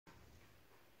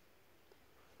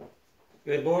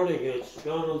Good morning, it's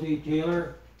Donald D.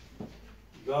 Taylor,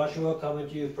 Joshua, coming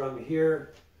to you from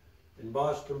here in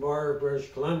Boston Bar,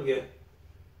 British Columbia.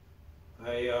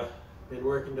 I been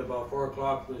working to about 4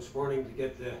 o'clock this morning to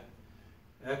get the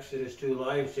Exodus 2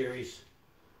 live series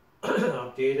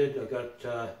updated. I got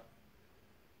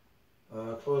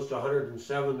close to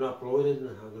 107 uploaded, and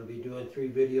I'm going to be doing 3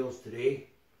 videos today.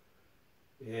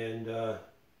 And I'm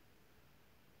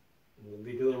going to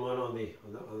be doing one on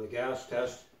the gas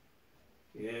test.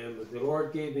 And the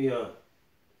Lord gave me I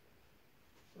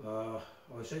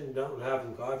was sitting down and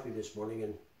having coffee this morning,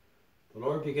 and the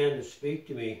Lord began to speak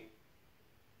to me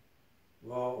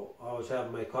while I was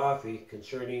having my coffee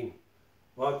concerning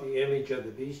what the image of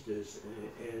the beast is.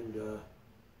 And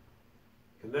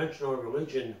conventional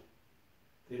religion,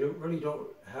 they really don't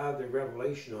have the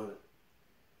revelation on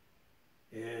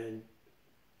it. And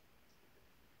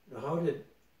how did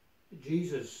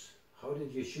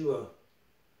Yeshua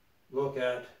look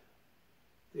at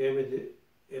the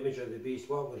image of the beast?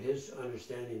 What would his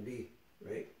understanding be,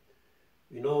 right?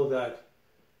 We know that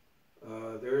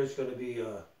there is going to be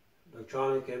an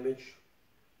electronic image,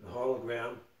 a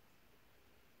hologram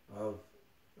of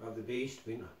the beast.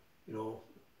 We know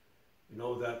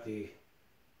that the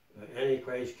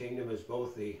Antichrist kingdom is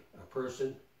both a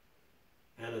person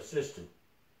and a system,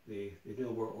 the New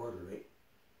World Order, right?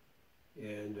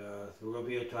 And there will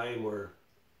be a time where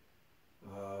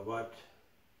what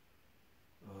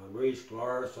Maurice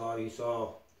Clark saw, he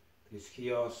saw this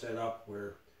kiosk set up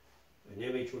where an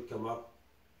image would come up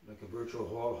like a virtual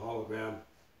hologram,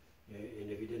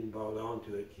 and if you didn't bow down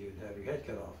to it, you'd have your head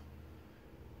cut off.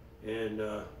 And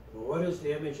well, what is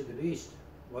the image of the beast?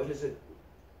 What is it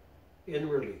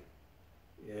inwardly?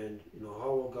 And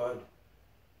how will God,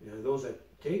 those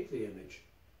that take the image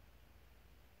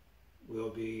will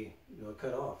be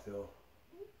cut off. They'll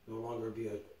no longer be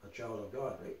a child of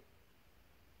God, right?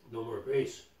 No more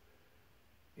grace.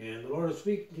 And the Lord is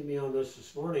speaking to me on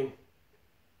this morning,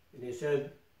 and he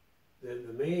said that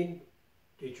the main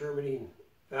determining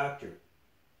factor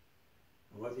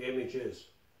of what the image is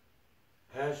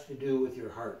has to do with your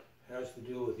heart, has to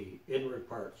do with the inward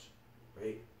parts,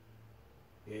 right?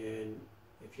 And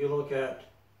if you look at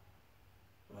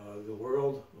the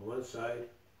world on one side,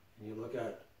 and you look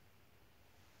at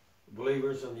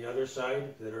believers on the other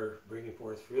side that are bringing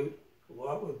forth fruit,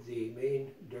 what would the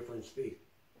main difference be?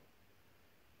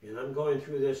 And I'm going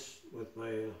through this with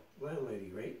my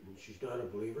landlady, right? And she's not a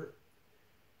believer.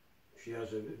 She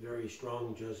has a very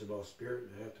strong Jezebel spirit,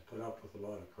 and I have to put up with a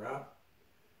lot of crap.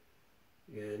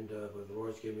 And but the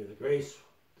Lord's given me the grace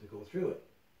to go through it.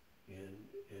 And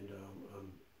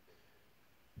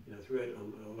through it,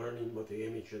 I'm learning what the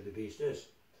image of the beast is.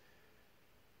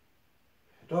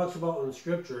 It talks about in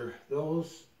Scripture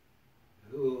those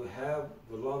who have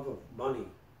the love of money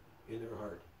in their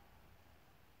heart,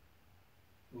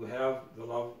 who have the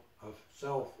love of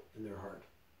self in their heart,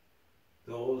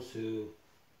 those who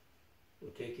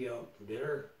will take you out for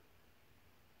dinner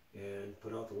and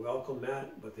put out the welcome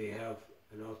mat, but they have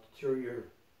an ulterior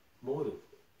motive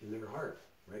in their heart,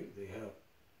 right? They have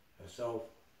a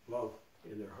self-love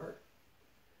in their heart.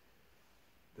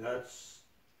 That's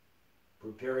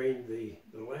preparing the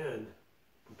land,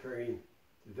 preparing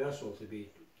the vessel to be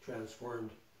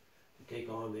transformed, to take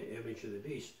on the image of the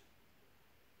beast,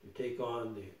 to take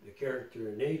on the character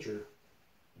and nature,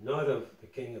 not of the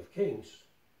King of Kings,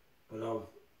 but of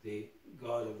the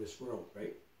God of this world,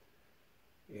 right?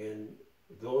 And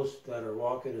those that are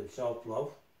walking in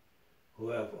self-love, who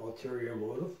have ulterior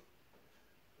motive,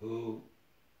 who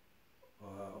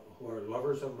are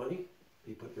lovers of money,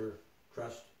 they put their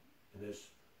trust in this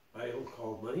idol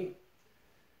called money,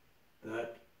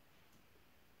 that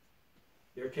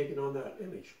they're taking on that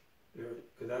image. Because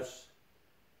that's,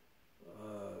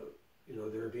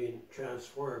 they're being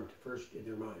transformed first in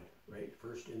their mind, right?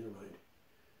 First in their mind.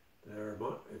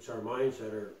 It's our minds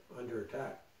that are under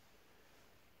attack.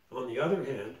 On the other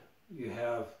hand, you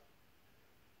have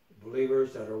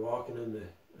believers that are walking in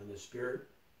the Spirit,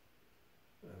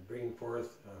 bringing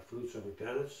forth fruits of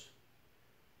repentance,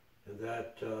 and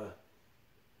that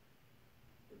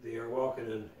they are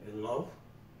walking in love,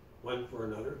 one for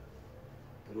another,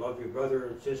 to love your brother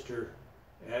and sister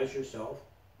as yourself,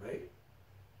 right?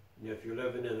 And if you're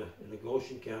living in a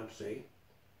Goshen camp, say,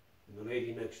 and the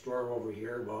lady next door over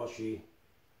here, well, she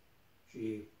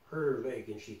hurt her leg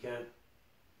and she can't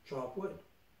chop wood.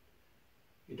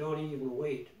 You don't even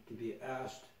wait to be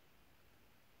asked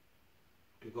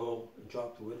to go and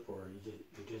chop the wood for her.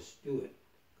 You just do it,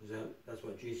 because that's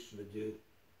what Jesus would do.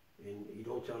 And you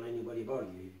don't tell anybody about it.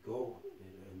 You go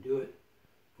and do it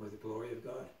for the glory of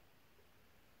God.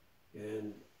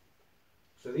 And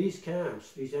So these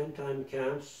camps, these end time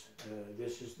camps,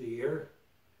 this is the year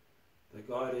that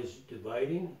God is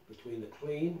dividing between the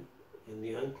clean and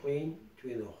the unclean,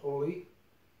 between the holy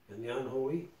and the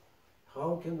unholy.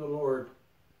 How can the Lord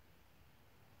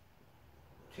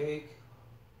take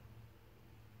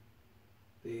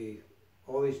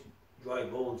all these dry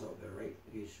bones out there, right?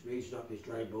 He's raising up these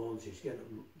dry bones, he's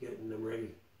getting them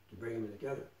ready to bring them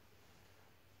together.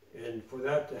 And for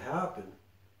that to happen,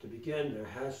 to begin, there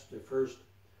has to first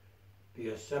be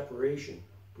a separation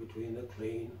between the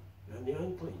clean and the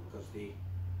unclean, because the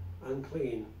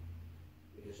unclean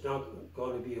is not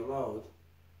going to be allowed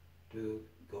to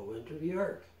go into the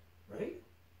ark, right?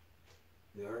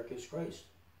 The ark is Christ.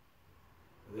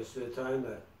 And this is the time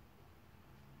that,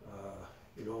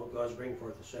 God's bringing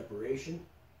forth a separation.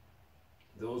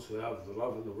 Those who have the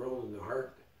love of the world in their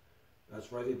heart,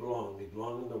 that's where they belong. They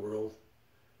belong in the world,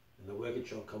 and the wicked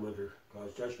shall come under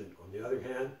God's judgment. On the other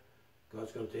hand,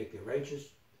 God's going to take the righteous,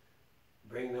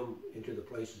 bring them into the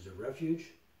places of refuge,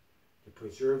 to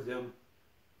preserve them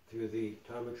through the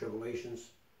time of tribulations,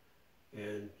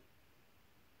 and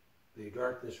the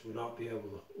darkness would not be able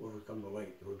to overcome the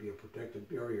light. There would be a protective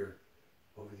barrier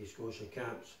over these Goshen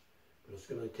camps. But it's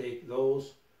going to take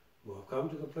those who have come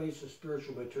to the place of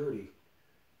spiritual maturity,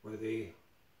 where they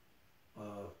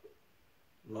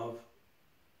love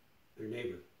their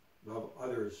neighbor, love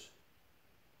others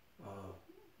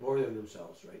more than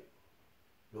themselves, right?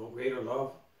 No greater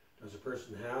love does a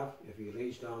person have if he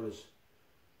lays down his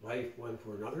life one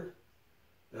for another.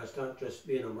 That's not just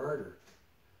being a martyr.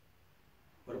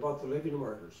 What about the living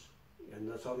martyrs? And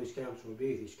that's how these camps will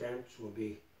be. These camps will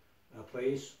be a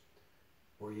place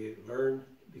where you learn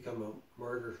to become a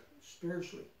martyr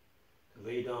spiritually, to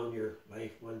lay down your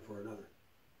life one for another.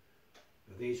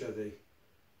 But these are the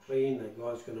clean that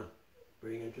God's going to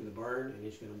bring into the barn, and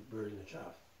he's going to burn the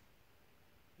chaff.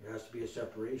 There has to be a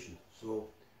separation. So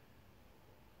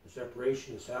the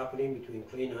separation is happening between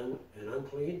clean and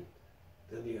unclean.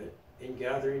 Then the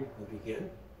ingathering will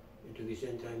begin into these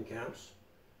end time camps.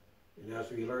 And as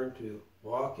we learn to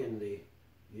walk in the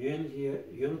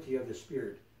unity of the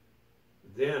Spirit,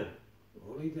 then,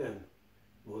 only then,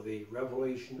 will the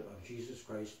revelation of Jesus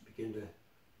Christ begin to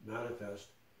manifest.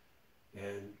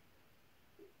 And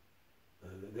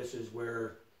this is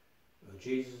where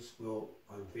Jesus will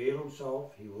unveil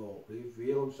himself. He will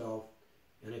reveal himself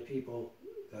in a people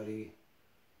that he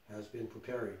has been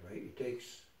preparing, right?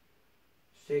 It's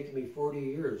taken me 40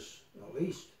 years, at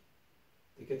least,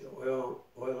 to get the oil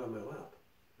on my lamp,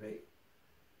 right?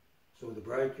 So the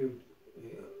bridegroom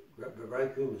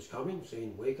is coming,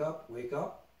 saying, wake up, wake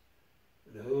up.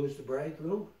 And who is the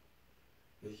bridegroom?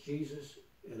 It's Jesus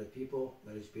and a people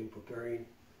that he's been preparing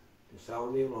to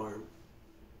sound the alarm,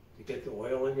 to get the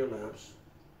oil in your lamps,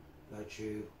 that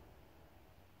you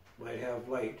might have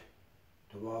light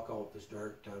to walk out this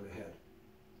dark time ahead.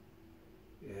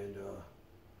 And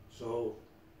so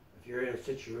if you're in a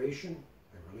situation,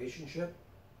 a relationship,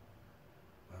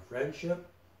 a friendship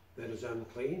that is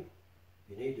unclean,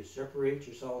 you need to separate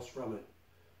yourselves from it.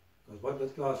 Because what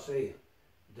does God say?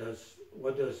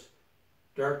 What does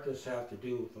darkness have to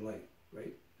do with the light,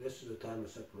 right? This is a time of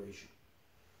separation.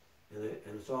 And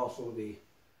it's also the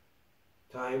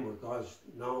time where God's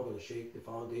now going to shake the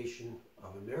foundation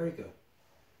of America,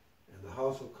 and the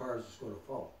house of cards is going to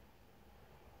fall.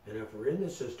 And if we're in the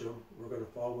system, we're going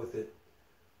to fall with it.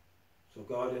 So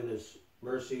God, in his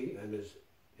mercy and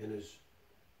in his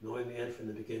knowing the end from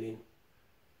the beginning,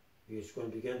 he's going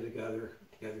to begin to gather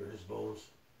together his bones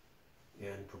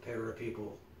and prepare a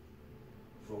people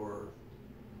for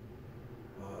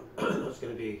that's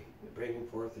going to be bringing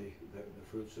forth the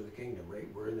fruits of the kingdom, right?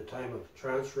 We're in the time of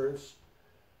transference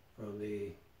from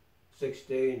the 6th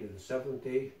day into the 7th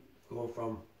day, go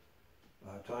from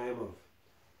a time of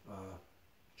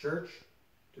church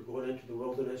to going into the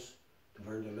wilderness, to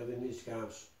learn to live in these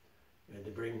camps, and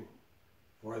to bring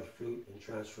forth fruit and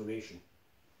transformation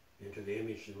into the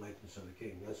image and likeness of the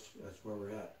King. That's where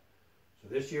we're at. So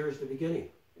this year is the beginning,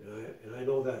 and I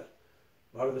know that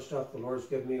a lot of the stuff the Lord's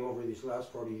given me over these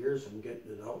last 40 years, I'm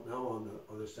getting it out now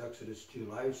on this Exodus 2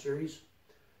 live series.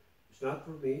 It's not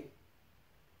for me.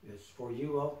 It's for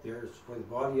you out there. It's for the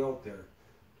body out there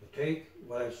to take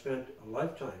what I've spent a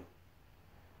lifetime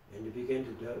and to begin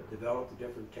to develop the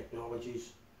different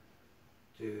technologies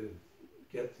to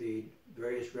get the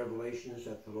various revelations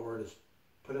that the Lord has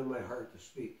put in my heart to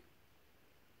speak,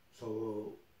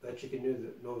 so that you can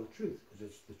know the truth, because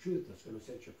it's the truth that's going to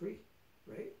set you free,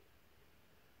 right?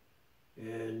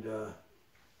 And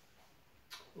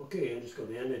okay, I'm just going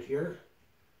to end it here.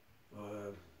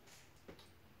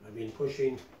 I've been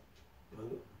pushing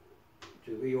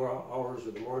to wee hours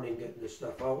of the morning getting this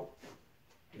stuff out,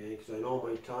 and because I know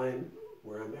my time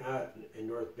where I'm at in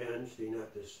North Bend, staying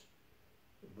at this,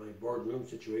 my boardroom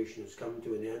situation is coming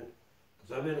to an end,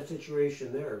 because I'm in a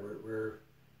situation there where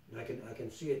I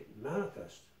can see it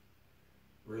manifest,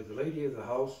 where the lady of the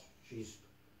house, she's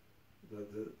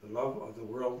the love of the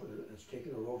world has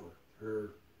taken her over.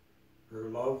 Her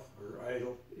love, her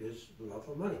idol is the love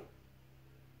of money,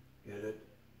 and it,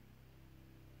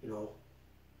 I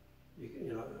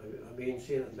mean,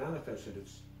 seeing it manifested,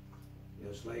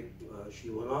 it's like she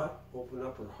will not open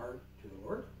up her heart to the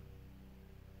Lord,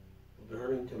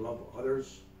 learning to love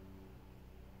others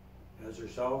as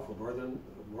herself or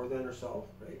more than herself,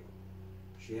 right?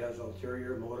 She has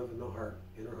ulterior motive in her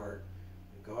heart,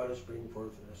 and God is bringing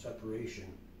forth a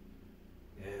separation,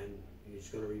 and He's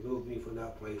going to remove me from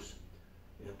that place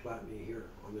and plant me here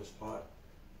on this plot,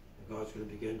 and God's going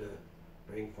to begin to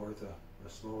bring forth a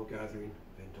small gathering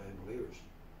of end-time believers.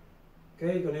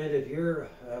 Okay, going to end it here.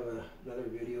 I have another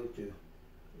video to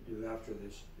do after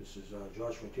this. This is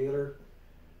Joshua Taylor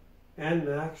and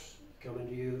Max coming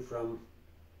to you from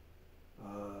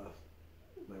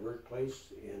my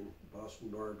workplace in Boston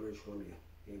Bar, British Columbia.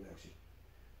 Hey, Maxie.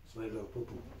 It's my little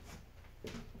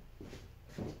poo-poo.